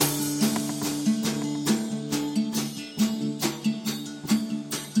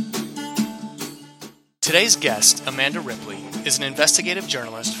Today's guest, Amanda Ripley, is an investigative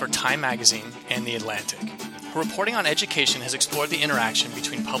journalist for Time Magazine and The Atlantic. Her reporting on education has explored the interaction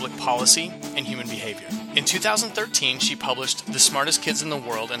between public policy and human behavior. In 2013, she published The Smartest Kids in the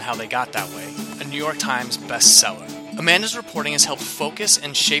World and How They Got That Way, a New York Times bestseller. Amanda's reporting has helped focus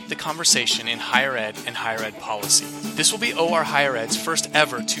and shape the conversation in higher ed and higher ed policy. This will be ORHigherEd's first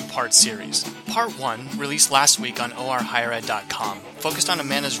ever two-part series. Part 1, released last week on ORHigherEd.com, focused on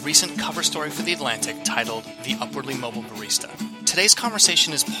Amanda's recent cover story for The Atlantic titled The Upwardly Mobile Barista. Today's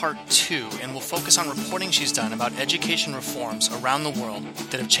conversation is part 2 and will focus on reporting she's done about education reforms around the world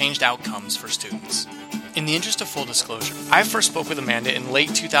that have changed outcomes for students. In the interest of full disclosure, I first spoke with Amanda in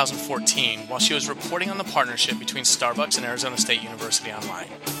late 2014 while she was reporting on the partnership between Starbucks and Arizona State University Online.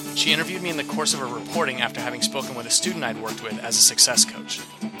 She interviewed me in the course of her reporting after having spoken with a student I'd worked with as a success coach.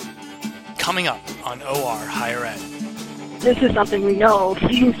 Coming up on OR Higher Ed. This is something we know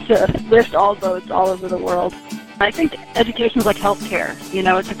seems to lift all boats all over the world. I think education is like healthcare. You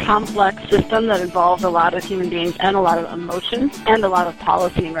know, it's a complex system that involves a lot of human beings and a lot of emotion and a lot of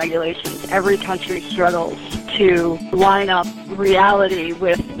policy and regulations. Every country struggles to line up reality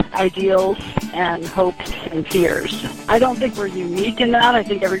with ideals and hopes and fears. I don't think we're unique in that. I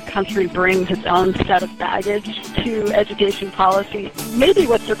think every country brings its own set of baggage to education policy. Maybe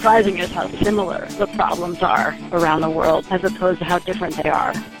what's surprising is how similar the problems are around the world as opposed to how different they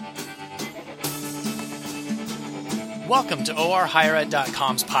are. Welcome to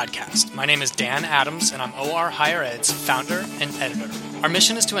ORHigherEd.com's podcast. My name is Dan Adams, and I'm OR Higher Ed's founder and editor. Our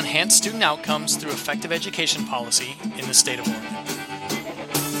mission is to enhance student outcomes through effective education policy in the state of Oregon.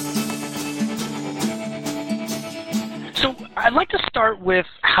 So I'd like to start with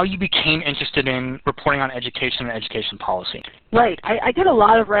how you became interested in reporting on education and education policy. Right. I did a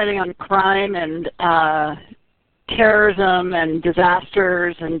lot of writing on crime and terrorism and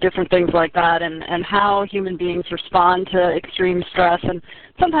disasters and different things like that, and how human beings respond to extreme stress and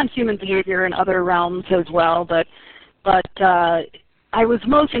sometimes human behavior in other realms as well. But I was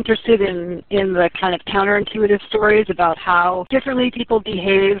most interested in the kind of counterintuitive stories about how differently people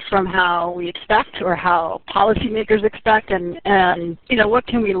behave from how we expect or how policymakers expect, and you know, what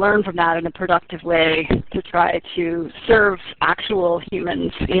can we learn from that in a productive way to try to serve actual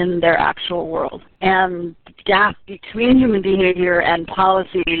humans in their actual world. And the gap between human behavior and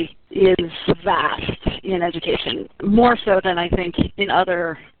policy is vast in education, more so than I think in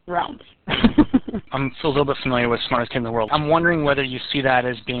other realms. I'm a little bit familiar with Smartest Kid in the World. I'm wondering whether you see that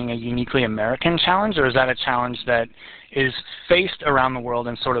as being a uniquely American challenge, or is that a challenge that is faced around the world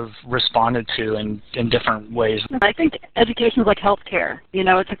and sort of responded to in different ways? I think education is like healthcare. You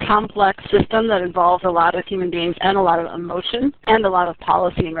know, it's a complex system that involves a lot of human beings and a lot of emotion and a lot of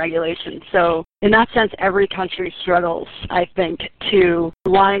policy and regulation. So in that sense, every country struggles, I think, to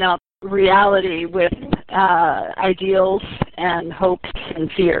line up reality with ideals and hopes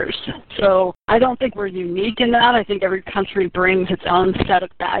and fears. So I don't think we're unique in that. I think every country brings its own set of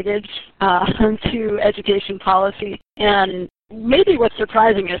baggage to education policy. And maybe what's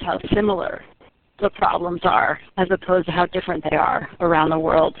surprising is how similar the problems are as opposed to how different they are around the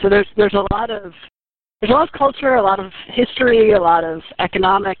world. So there's a lot of culture, a lot of history, a lot of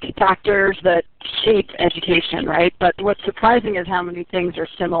economic factors that shape education, right? But what's surprising is how many things are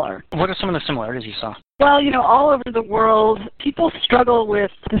similar. What are some of the similarities you saw? Well, you know, all over the world, people struggle with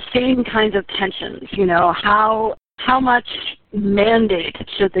the same kinds of tensions. You know, how much mandate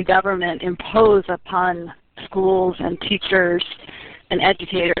should the government impose upon schools and teachers and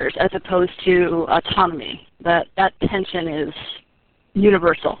educators as opposed to autonomy? That tension is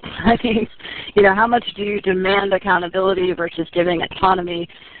universal. I think, you know, how much do you demand accountability versus giving autonomy?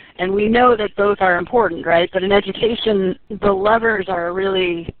 And we know that both are important, right? But in education, the levers are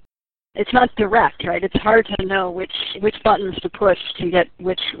really, it's not direct, right? It's hard to know which buttons to push to get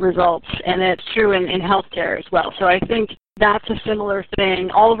which results. And it's true in healthcare as well. So I think that's a similar thing.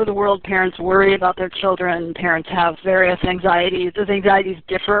 All over the world, parents worry about their children. Parents have various anxieties. Those anxieties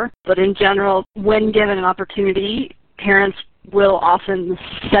differ. But in general, when given an opportunity, parents will often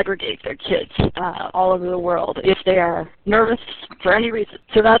segregate their kids all over the world if they are nervous for any reason.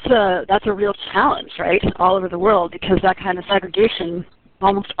 So that's a real challenge, right, all over the world, because that kind of segregation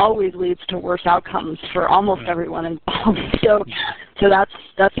almost always leads to worse outcomes for almost everyone involved. So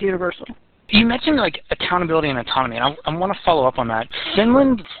that's universal. You mentioned like accountability and autonomy, and I want to follow up on that.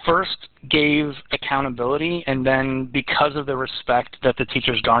 Finland first gave accountability, and then because of the respect that the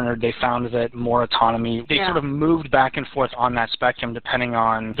teachers garnered, they found that more autonomy, they sort of moved back and forth on that spectrum depending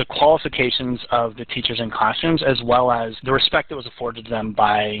on the qualifications of the teachers in classrooms as well as the respect that was afforded them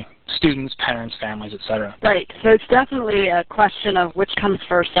by students, parents, families, etc.? Right. So it's definitely a question of which comes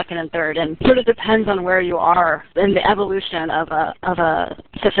first, second, and third, and sort of depends on where you are in the evolution of a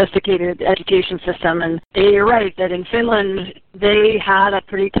sophisticated education system. And you're right that in Finland they had a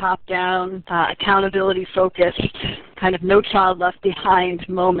pretty top-down, accountability-focused, kind of no child left behind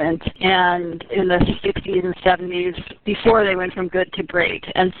moment, and in the 60s and 70s before they went from good to great.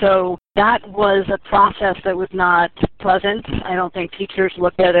 And so that was a process that was not pleasant. I don't think teachers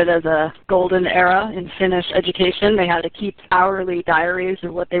looked at it as a golden era in Finnish education. They had to keep hourly diaries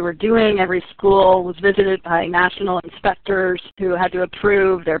of what they were doing. Every school was visited by national inspectors who had to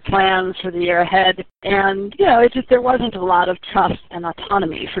approve their plans for the year ahead. And, it just, there wasn't a lot of trust and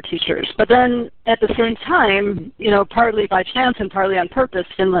autonomy for teachers. But then at the same time, partly by chance and partly on purpose,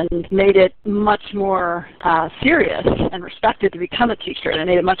 Finland made it much more serious and respected to become a teacher. They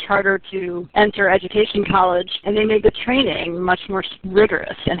made it much harder to enter education college, and they made the training much more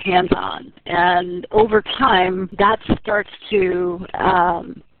rigorous and hands-on. And over time, that starts to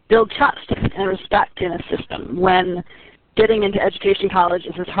build trust and respect in a system. When getting into education college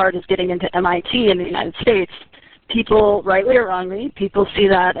is as hard as getting into MIT in the United States, people, rightly or wrongly, people see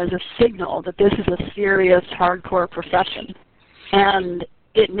that as a signal that this is a serious, hardcore profession. And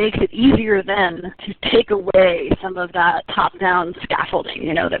it makes it easier then to take away some of that top-down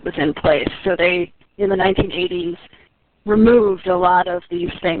scaffolding, that was in place. So they, in the 1980s, removed a lot of these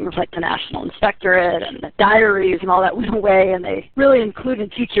things like the National Inspectorate and the diaries and all that went away, and they really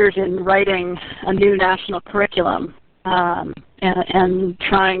included teachers in writing a new national curriculum and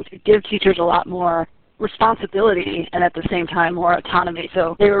trying to give teachers a lot more responsibility and at the same time more autonomy.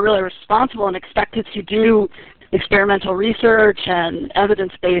 So they were really responsible and expected to do experimental research and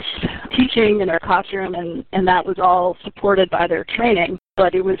evidence-based teaching in their classroom, and that was all supported by their training.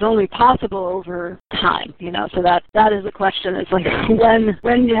 But it was only possible over time, so that is the question. It's like,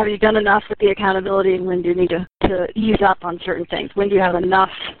 when have you done enough with the accountability, and when do you need to ease up on certain things? When do you have enough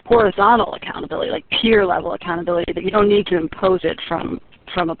horizontal accountability, like peer-level accountability, that you don't need to impose it from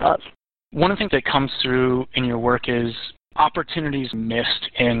above? One of the things that comes through in your work is opportunities missed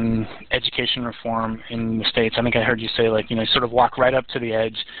in education reform in the States. I think I heard you say, sort of walk right up to the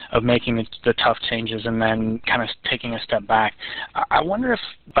edge of making the tough changes and then kind of taking a step back. I wonder if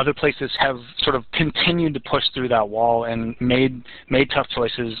other places have sort of continued to push through that wall and made tough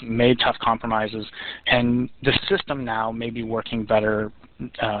choices, made tough compromises, and the system now may be working better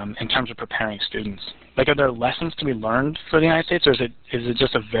in terms of preparing students. Are there lessons to be learned for the United States, or is it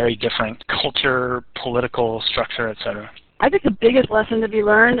just a very different culture, political structure, et cetera? I think the biggest lesson to be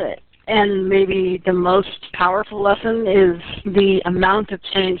learned, and maybe the most powerful lesson, is the amount of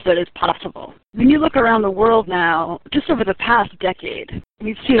change that is possible. When you look around the world now, just over the past decade,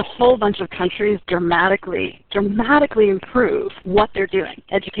 we've seen a whole bunch of countries dramatically improve what they're doing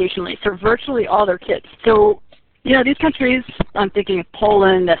educationally for virtually all their kids. So, these countries, I'm thinking of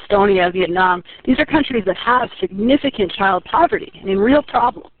Poland, Estonia, Vietnam, these are countries that have significant child poverty, real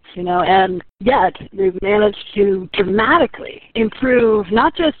problems, and yet they've managed to dramatically improve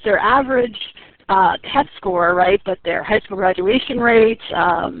not just their average test score, right, but their high school graduation rates,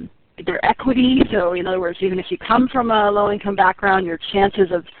 their equity. So, in other words, even if you come from a low-income background, your chances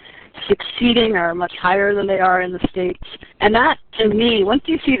of succeeding are much higher than they are in the States. And that, to me, once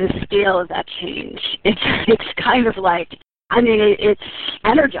you see the scale of that change, it's kind of like, it's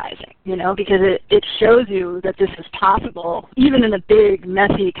energizing, because it shows you that this is possible, even in a big,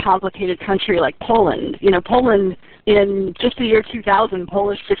 messy, complicated country like Poland. Poland, in just the year 2000,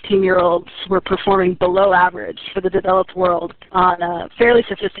 Polish 15-year-olds were performing below average for the developed world on a fairly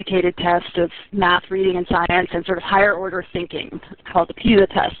sophisticated test of math, reading, and science, and sort of higher order thinking called the PISA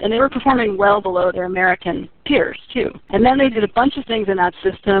test. And they were performing well below their American peers, too. And then they did a bunch of things in that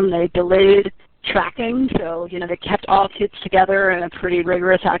system. They delayed tracking, so they kept all kids together in a pretty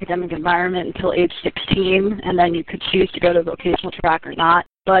rigorous academic environment until age 16, and then you could choose to go to vocational track or not.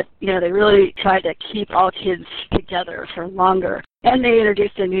 But they really tried to keep all kids together for longer. And they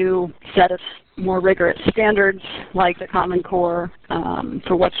introduced a new set of more rigorous standards, like the Common Core,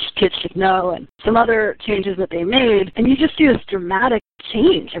 for what kids should know, and some other changes that they made. And you just see this dramatic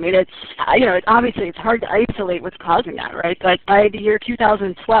change. It's obviously it's hard to isolate what's causing that, right? But by the year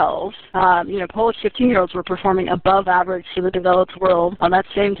 2012, Polish 15-year-olds were performing above average for the developed world on that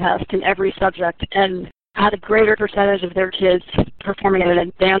same test in every subject, and had a greater percentage of their kids performing at an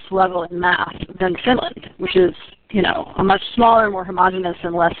advanced level in math than Finland, which is, a much smaller, more homogeneous,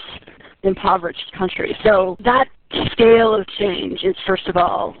 and less impoverished country. So that scale of change is, first of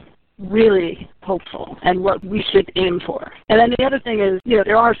all, really hopeful and what we should aim for. And then the other thing is,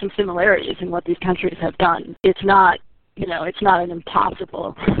 there are some similarities in what these countries have done. It's not, it's not an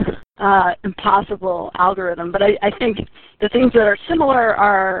impossible impossible algorithm. But I think the things that are similar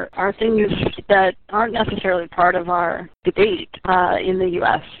are things that aren't necessarily part of our debate in the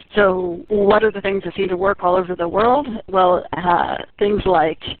U.S. So what are the things that seem to work all over the world? Well, things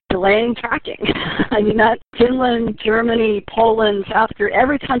like delaying tracking. I mean, that Finland, Germany, Poland, South Korea,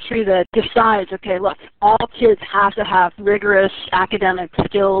 every country that decides, okay, look, all kids have to have rigorous academic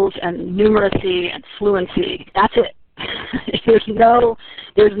skills and numeracy and fluency. That's it. There's no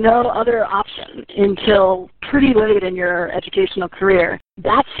other option until pretty late in your educational career.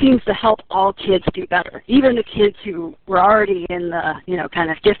 That seems to help all kids do better, even the kids who were already in the, kind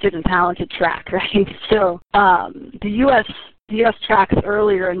of gifted and talented track, right? So the U.S. tracks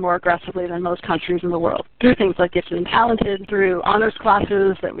earlier and more aggressively than most countries in the world through things like gifted and talented, through honors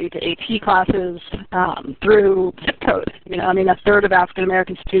classes that lead to AP classes, through zip code. A third of African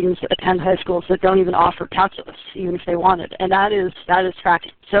American students attend high schools that don't even offer calculus, even if they wanted, and that is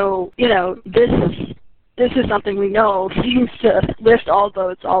tracking. So this is something we know seems to lift all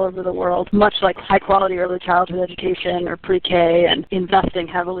boats all over the world, much like high-quality early childhood education or pre-K and investing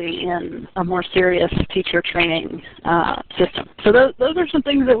heavily in a more serious teacher training system. So those are some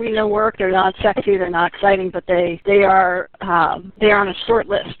things that we know work. They're not sexy, they're not exciting, but they are on a short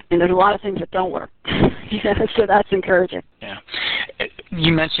list. And there's a lot of things that don't work. So that's encouraging. Yeah.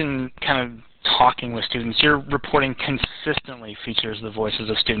 You mentioned kind of talking with students. Your reporting consistently features the voices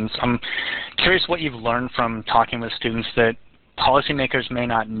of students. I'm curious what you've learned from talking with students that policymakers may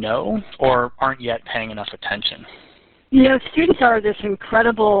not know or aren't yet paying enough attention. Students are this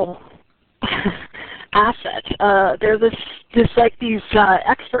incredible asset. They're these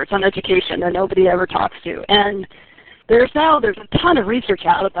experts on education that nobody ever talks to. And there's a ton of research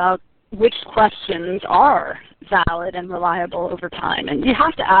out about which questions are valid and reliable over time. And you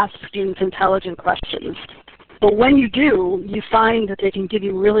have to ask students intelligent questions. But when you do, you find that they can give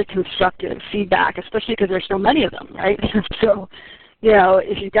you really constructive feedback, especially because there's so many of them, right? So,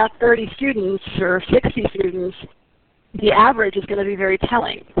 if you've got 30 students or 60 students, the average is going to be very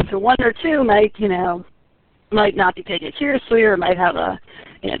telling. So one or two might not be taken seriously or might have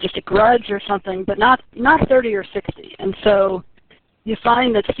just a grudge or something, but not 30 or 60. And so you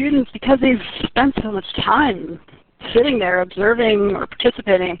find that students, because they've spent so much time sitting there observing or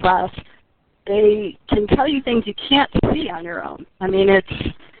participating in class, they can tell you things you can't see on your own. I mean,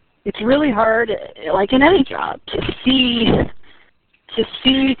 it's really hard, like in any job, to see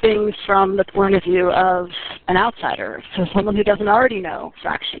things from the point of view of an outsider, so someone who doesn't already know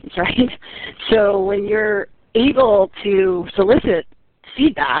fractions, right? So when you're able to solicit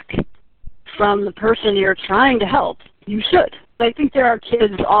feedback from the person you're trying to help, you should. I think there are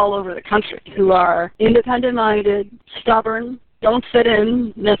kids all over the country who are independent-minded, stubborn, don't fit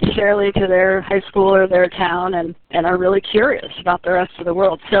in necessarily to their high school or their town, and are really curious about the rest of the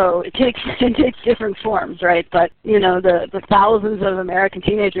world. So it takes different forms, right? But the thousands of American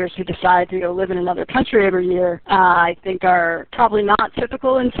teenagers who decide to go live in another country every year, I think are probably not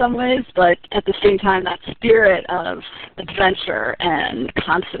typical in some ways, but at the same time, that spirit of adventure and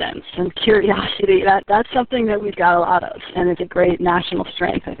confidence and curiosity, that's something that we've got a lot of, and it's a great national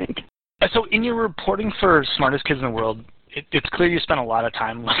strength, I think. So in your reporting for Smartest Kids in the World, it's clear you spent a lot of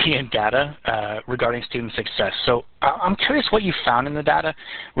time looking at data regarding student success. So I'm curious what you found in the data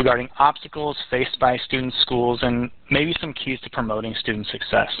regarding obstacles faced by students, schools, and maybe some keys to promoting student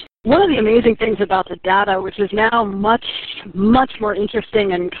success. One of the amazing things about the data, which is now much, much more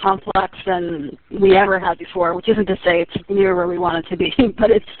interesting and complex than we ever had before, which isn't to say it's near where we want it to be,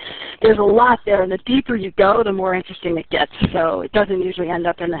 but there's a lot there, and the deeper you go, the more interesting it gets, so it doesn't usually end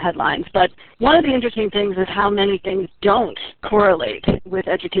up in the headlines. But one of the interesting things is how many things don't correlate with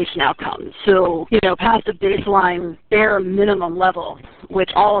education outcomes. So, past a baseline bare minimum level, which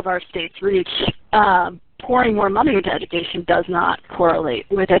all of our states reach, pouring more money into education does not correlate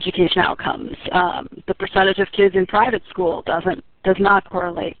with education outcomes. The percentage of kids in private school does not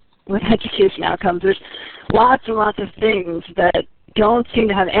correlate with education outcomes. There's lots and lots of things that don't seem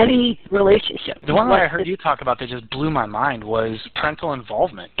to have any relationship. The one that I heard you talk about that just blew my mind was parental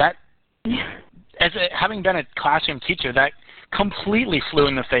involvement. Having been a classroom teacher, that completely flew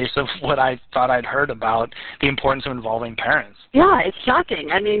in the face of what I thought I'd heard about the importance of involving parents. Yeah, it's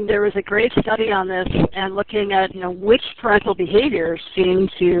shocking. I mean, there was a great study on this and looking at, which parental behaviors seem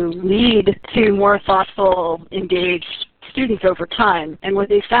to lead to more thoughtful, engaged students over time. And what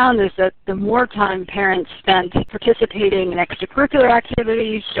they found is that the more time parents spent participating in extracurricular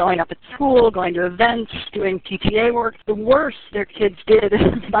activities, showing up at school, going to events, doing PTA work, the worse their kids did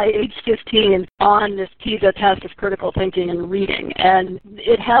by age 15 on this PISA test of critical thinking and reading. And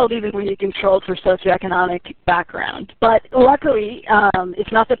it held even when you controlled for socioeconomic background. But luckily,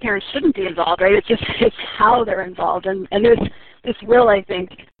 it's not that parents shouldn't be involved, right? It's how they're involved. And this will, I think,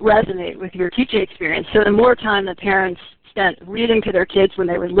 resonate with your teaching experience. So the more time that parents spent reading to their kids when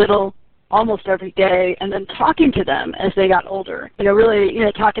they were little, almost every day, and then talking to them as they got older. Really,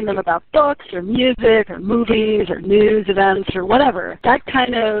 talking to them about books or music or movies or news events or whatever. That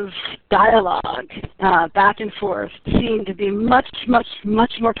kind of dialogue back and forth seemed to be much, much,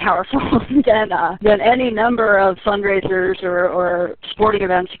 much more powerful than any number of fundraisers or sporting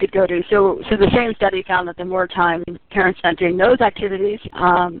events you could go to. So the same study found that the more time parents spent doing those activities,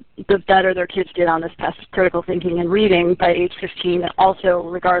 the better their kids did on this test of critical thinking and reading by age 15, also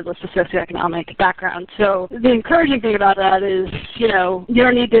regardless of socioeconomic background. So the encouraging thing about that is, you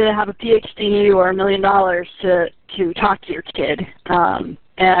don't need to have a PhD or $1 million to talk to your kid.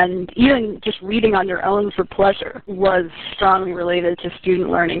 And even just reading on your own for pleasure was strongly related to student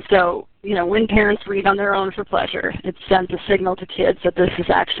learning. So, when parents read on their own for pleasure, it sends a signal to kids that this is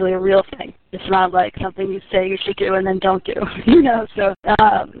actually a real thing. It's not like something you say you should do and then don't do, So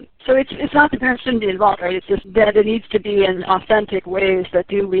it's not that parents shouldn't be involved, right? It's just that it needs to be in authentic ways that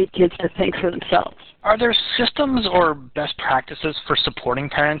do lead kids to think for themselves. Are there systems or best practices for supporting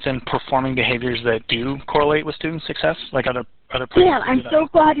parents in performing behaviors that do correlate with student success, like other places? Yeah, I'm so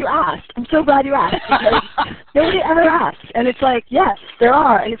glad you asked. Because nobody ever asks. And it's like, yes, there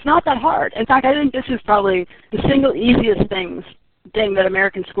are, and it's not that hard. In fact, I think this is probably the single easiest thing that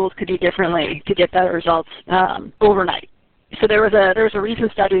American schools could do differently to get better results overnight. So there was a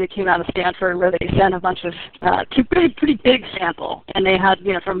recent study that came out of Stanford where they sent a bunch of to pretty big sample, and they had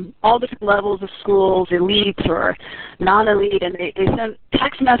from all different levels of schools, elites or non-elite, and they sent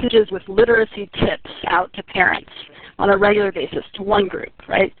text messages with literacy tips out to parents on a regular basis to one group,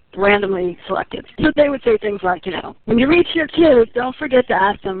 right? Randomly selected. So they would say things like, when you reach your kids, don't forget to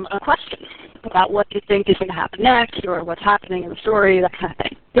ask them a question about what you think is going to happen next or what's happening in the story, that kind of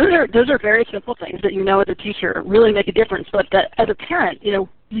thing. Those are very simple things that as a teacher really make a difference, but that as a parent, you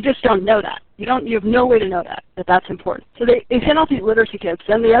just don't know that. You have no way to know that that's important. So they sent out these literacy tips,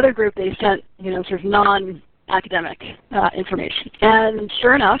 and the other group they sent, sort of non-academic information. And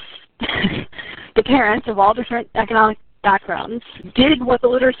sure enough, the parents of all different economic backgrounds did what the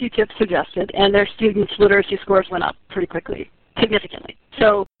literacy tips suggested, and their students' literacy scores went up pretty quickly, significantly.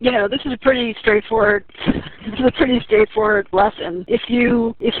 So, this is a pretty straightforward lesson.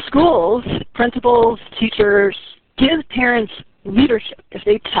 If schools, principals, teachers give parents leadership, if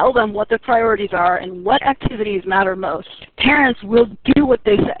they tell them what the priorities are and what activities matter most, parents will do what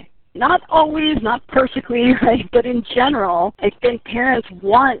they say. Not always, not perfectly, right? But in general, I think parents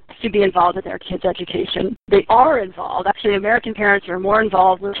want to be involved in their kids' education. They are involved. Actually, American parents are more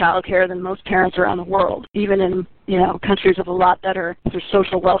involved with child care than most parents around the world, even in countries with a lot better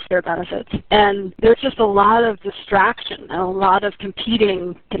social welfare benefits. And there's just a lot of distraction and a lot of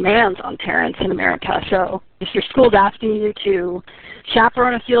competing demands on parents in America. So if your school's asking you to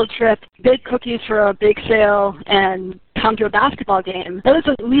chaperone a field trip, bake cookies for a bake sale, and come to a basketball game, that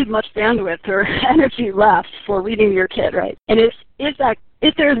doesn't leave much bandwidth or energy left for reading to your kid, right? And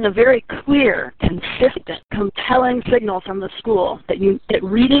if there isn't a very clear, consistent, compelling signal from the school that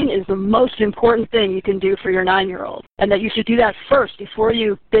reading is the most important thing you can do for your 9-year-old, and that you should do that first before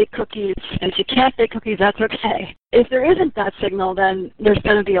you bake cookies, and if you can't bake cookies, that's okay. If there isn't that signal, then there's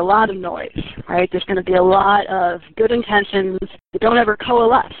going to be a lot of noise, right? There's going to be a lot of good intentions that don't ever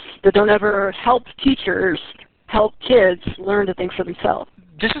coalesce, that don't ever help teachers help kids learn to think for themselves.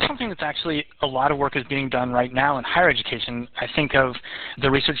 This is something that's actually a lot of work is being done right now in higher education. I think of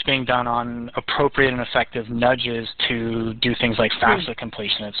the research being done on appropriate and effective nudges to do things like FAFSA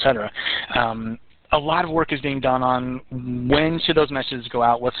completion, et cetera. A lot of work is being done on when should those messages go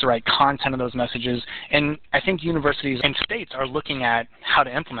out, what's the right content of those messages, and I think universities and states are looking at how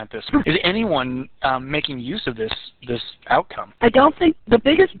to implement this. Is anyone making use of this outcome? I don't think the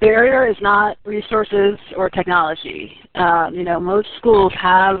biggest barrier is not resources or technology. Most schools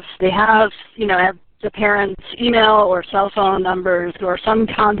have the parents' email or cell phone numbers or some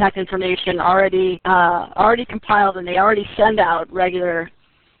contact information already compiled, and they already send out regular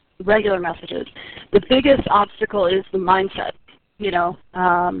messages. The biggest obstacle is the mindset.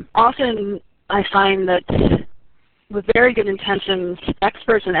 Often I find that with very good intentions,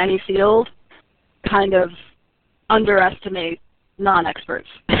 experts in any field kind of underestimate non-experts.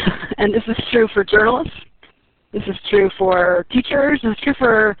 And this is true for journalists, This is true for teachers. This is true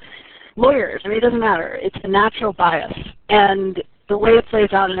for lawyers. I mean, it doesn't matter. It's a natural bias. And the way it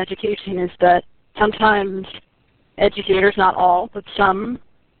plays out in education is that sometimes educators, not all, but some,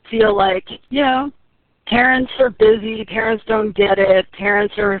 feel like, parents are busy, parents don't get it,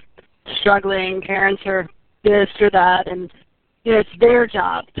 parents are struggling, parents are this or that, and it's their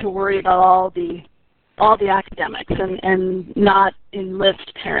job to worry about all the academics and not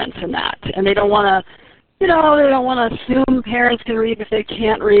enlist parents in that. And they don't want to, they don't want to assume parents can read if they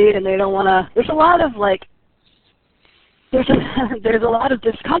can't read, and they don't want to. There's a lot of there's a lot of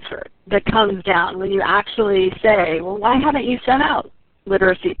discomfort that comes down when you actually say, well, why haven't you sent out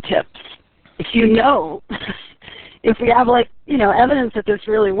literacy tips? If if we have evidence that this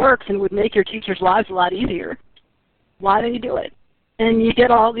really works and would make your teachers' lives a lot easier, why don't you do it? And you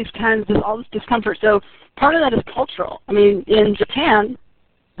get all this discomfort. So part of that is cultural. I mean, in Japan,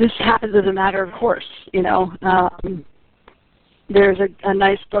 this happens as a matter of course. There's a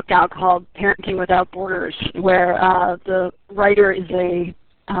nice book out called Parenting Without Borders, where the writer is a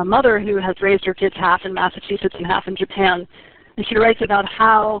mother who has raised her kids half in Massachusetts and half in Japan. And she writes about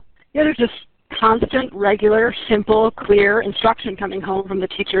how there's just constant, regular, simple, clear instruction coming home from the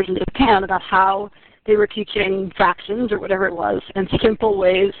teachers in Japan about how they were teaching fractions or whatever it was, and simple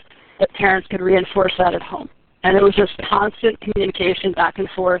ways that parents could reinforce that at home. And it was just constant communication back and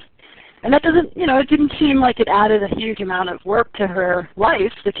forth. And that doesn't, it didn't seem like it added a huge amount of work to her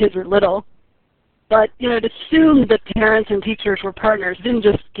life. The kids were little. But, to assume that parents and teachers were partners didn't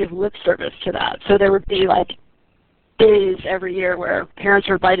just give lip service to that. So there would be, days every year where parents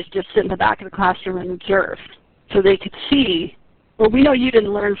were invited to just sit in the back of the classroom and observe so they could see, well, we know you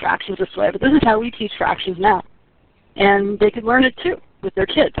didn't learn fractions this way, but this is how we teach fractions now. And they could learn it, too, with their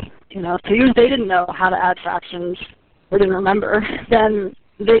kids. So even if they didn't know how to add fractions or didn't remember, then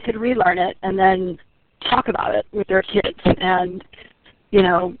they could relearn it and then talk about it with their kids. And,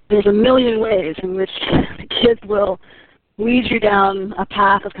 there's a million ways in which kids will lead you down a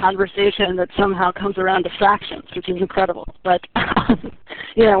path of conversation that somehow comes around to fractions, which is incredible. But,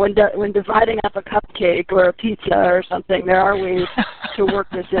 when dividing up a cupcake or a pizza or something, there are ways to work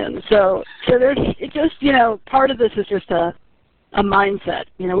this in. So there's, part of this is just a mindset.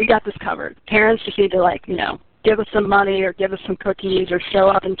 We got this covered. Parents just need to, give us some money or give us some cookies or show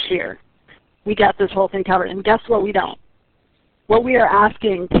up and cheer. We got this whole thing covered. And guess what? We don't. What we are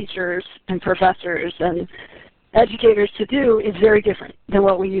asking teachers and professors and educators to do is very different than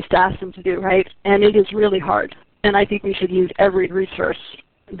what we used to ask them to do, right? And it is really hard. And I think we should use every resource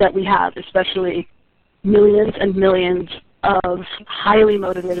that we have, especially millions and millions of highly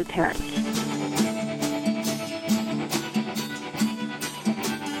motivated parents.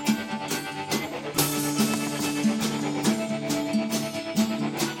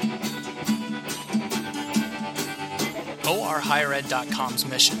 ORHigherEd.com's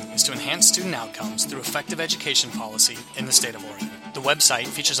mission is to enhance student outcomes through effective education policy in the state of Oregon. The website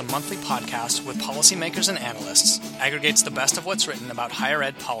features a monthly podcast with policymakers and analysts, aggregates the best of what's written about higher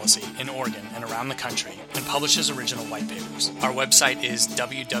ed policy in Oregon and around the country, and publishes original white papers. Our website is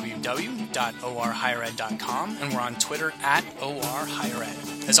www.ORHigherEd.com, and we're on Twitter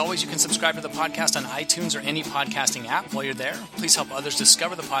 @ORHigherEd. As always, you can subscribe to the podcast on iTunes or any podcasting app. While you're there, please help others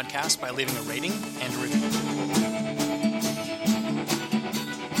discover the podcast by leaving a rating and a review.